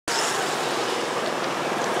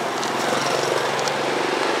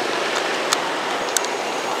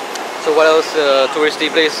So what else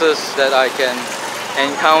touristy places that I can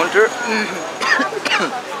encounter?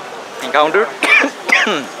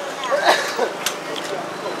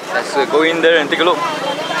 Let's go in there and take a look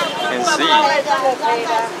and see.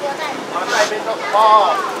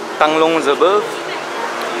 Tanglong's above.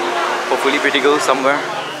 Hopefully pretty good somewhere.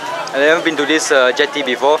 I haven't been to this jetty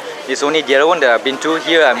before. It's only the other one that I've been to.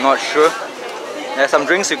 Here I'm not sure. There's some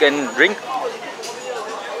drinks you can drink.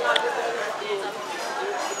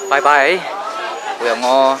 Bye bye. We are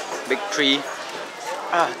more big tree.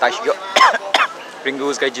 Tai Shiok.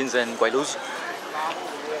 Ringus, Gaijins and Guailus.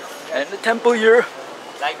 And the temple here.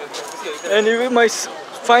 And you might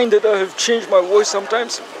find that I have changed my voice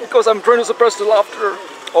sometimes because I'm trying to suppress the laughter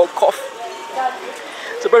or cough.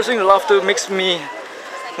 Suppressing the laughter makes me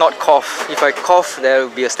not cough. If I cough, there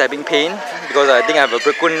will be a stabbing pain because I think I have a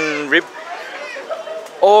broken rib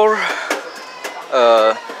or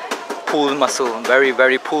pulled muscle,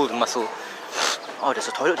 very pulled muscle. Oh, there's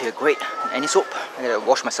a toilet here, great. Any soap? I gotta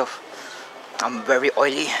wash myself. I'm very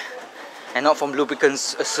oily and not from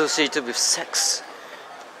lubricants associated with sex.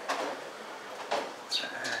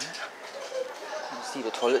 See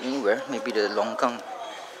the toilet anywhere? Maybe the longkang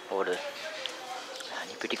or the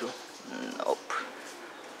pretty good. Nope.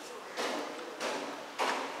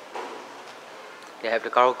 They have the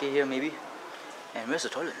karaoke here maybe. And where's the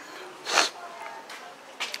toilet?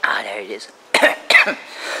 Ah, there it is.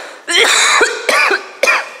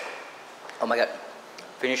 Oh my god.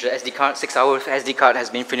 Finished the SD card. 6 hours SD card has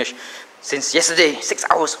been finished since yesterday. 6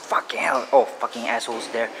 hours. Fucking hell. Oh, fucking assholes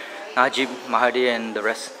there. Najib, Mahathir and the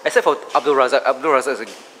rest. Except for Abdul Razak. Abdul Razak is a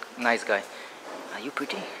nice guy. Are you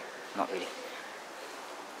pretty? Not really.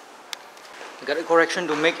 I got a correction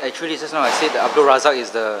to make. Actually, just now I said that Abdul Razak is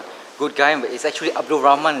the good guy, but it's actually Abdul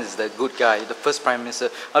Rahman is the good guy, the first Prime Minister.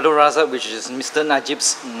 Abdul Razak, which is Mr.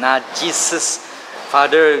 Najib's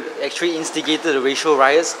father, actually instigated the racial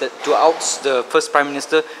riots that to oust the first Prime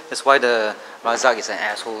Minister. That's why the Razak is an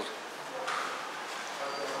asshole.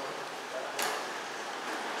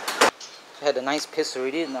 I had a nice piss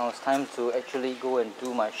already. Now it's time to actually go and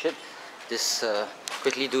do my shit.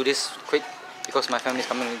 Quickly do this quick because my family is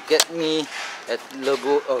coming to get me at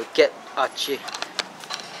Lebo or get Aceh.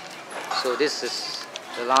 So this is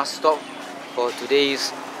the last stop for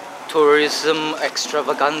today's tourism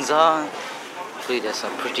extravaganza. Hopefully there's a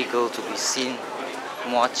pretty girl to be seen.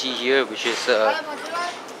 Moachi here, which is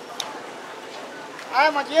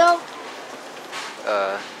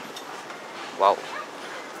wow.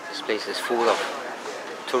 This place is full of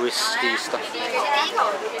touristy stuff.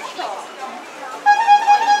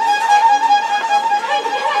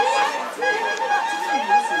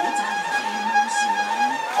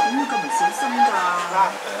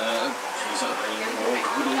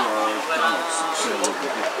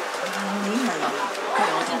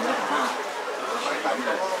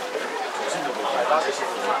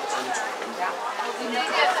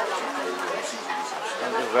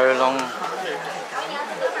 Very long.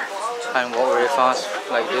 Can't walk very fast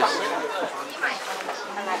like this.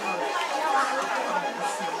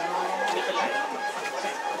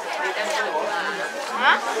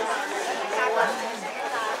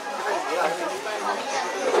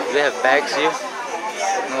 Do they have bags here?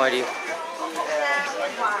 No idea.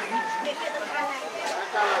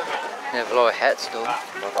 They have a lot of hats though.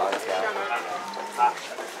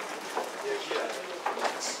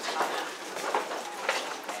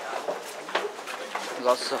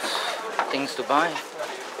 Lots of things to buy.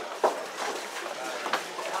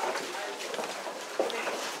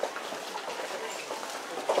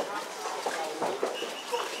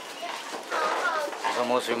 It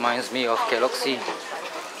almost reminds me of Galaxy.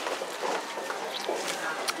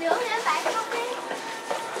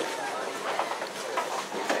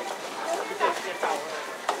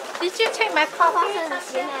 Did you take my coffee?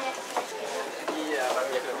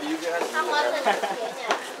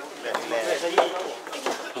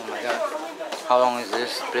 Oh my god, how long is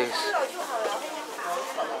this place?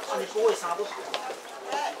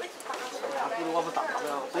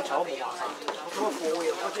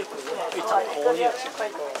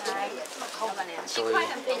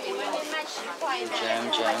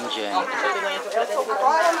 Jam.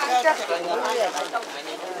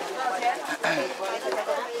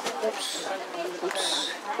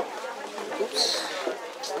 Oops.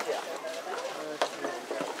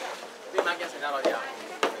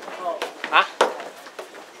 Hả?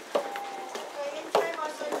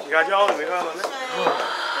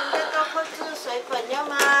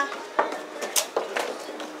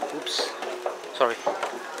 Oops. Sorry.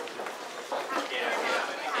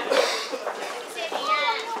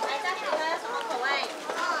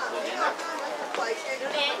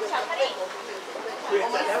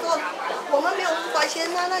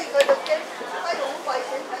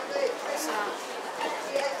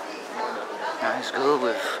 Nice girl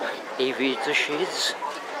with aviator shades.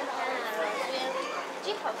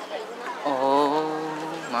 Oh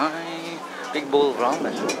my, big bowl of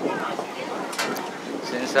ramen.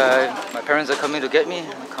 Since my parents are coming to get me,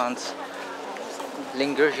 I can't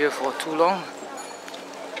linger here for too long.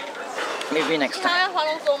 Maybe next time.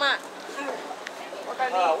 I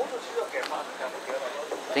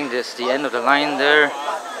think that's the end of the line there.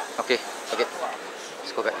 Okay, okay,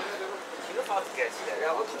 let's go back.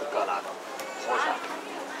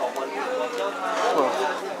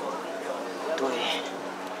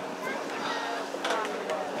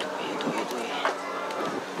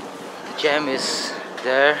 The jam is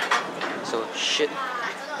there, so shit.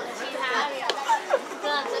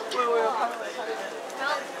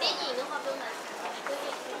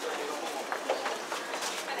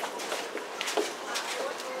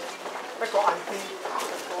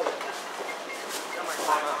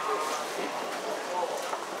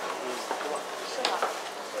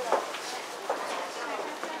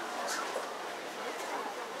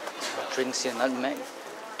 Drinks here, nutmeg,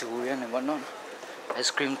 durian and whatnot.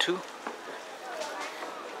 Ice cream too.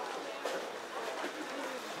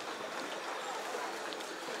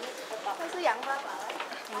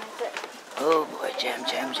 Oh boy, jam,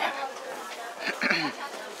 jam, jam.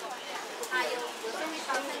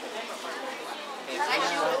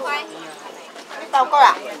 包够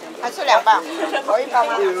了，还是2包？我1包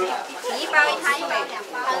吗？你1包他1包2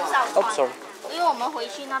包，很少 Oh, sorry. 因为我们回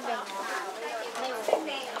去那边哦。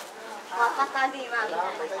哇，大大地嘛。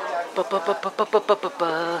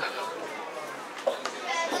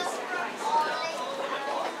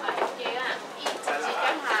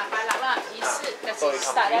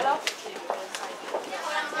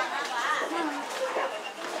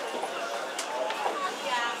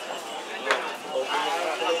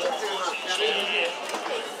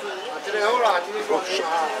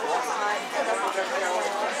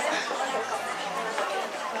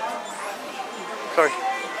Sorry.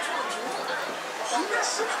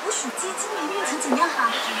 捕鼠机今年运气怎样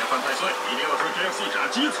哈？今年犯太岁，一定要吃 KFC 炸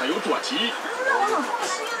鸡才有转机。那我老公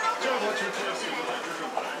是呀。这么吃 KFC 不才知是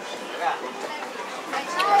本事。那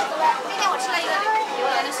天我吃了一个榴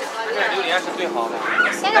莲的雪糕。榴莲是最好的。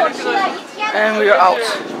现在我吃了1天。 And we are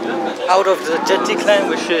out of the Jetty clan,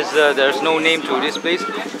 which is there's no name to this place,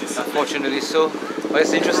 unfortunately so. But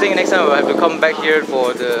it's interesting. Next time we'll have to come back here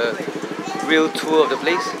for the real tour of the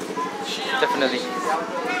place. Definitely.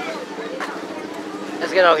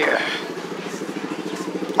 Let's get out here.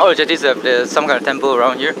 All the jetties have there's some kind of temple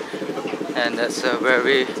around here, and that's a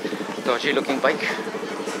very dodgy looking bike.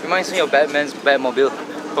 Reminds me of Batman's Batmobile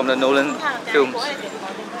from the Nolan films.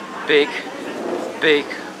 Big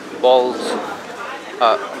balls,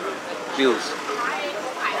 wheels.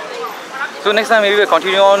 So next time maybe we'll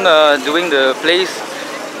continue on doing the place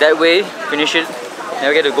that way, finish it, and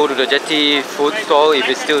we get to go to the jetty food stall if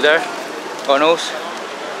it's still there. God knows.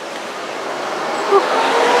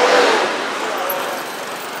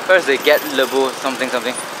 Where's the Get Lebo something?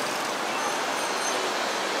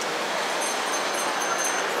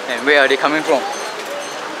 And where are they coming from?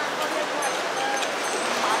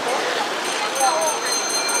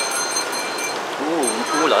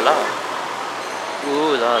 Ooh la la.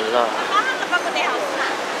 Ooh la la.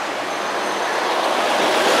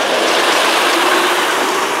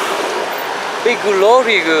 Big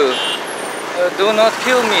glory, do not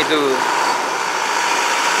kill me, dude.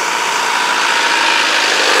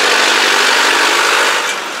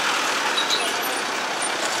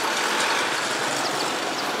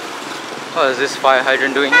 What is this fire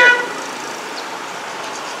hydrant doing here?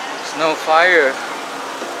 There's no fire.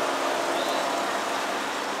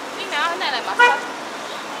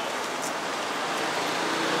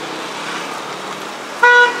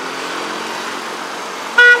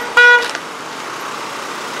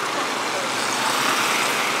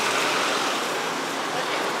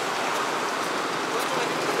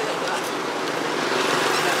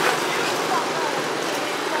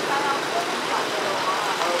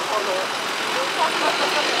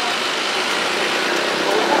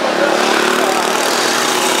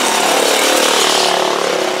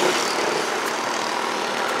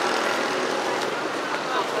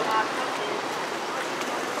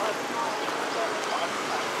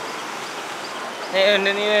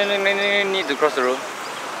 Need to cross the road.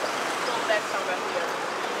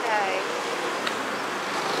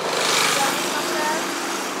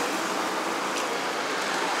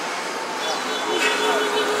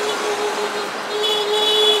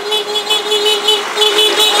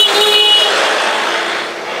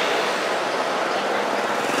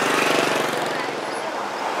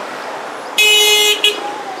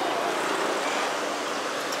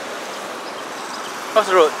 Cross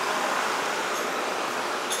the road.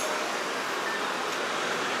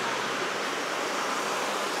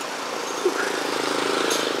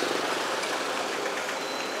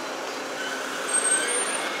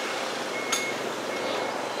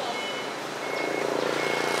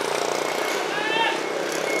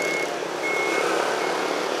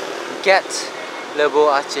 Get Lebo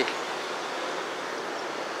Aceh.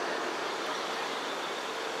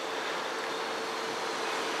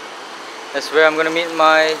 That's where I'm gonna meet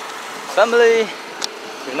my family.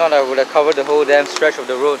 If not, I would have covered the whole damn stretch of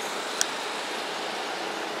the road.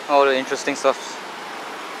 All the interesting stuff.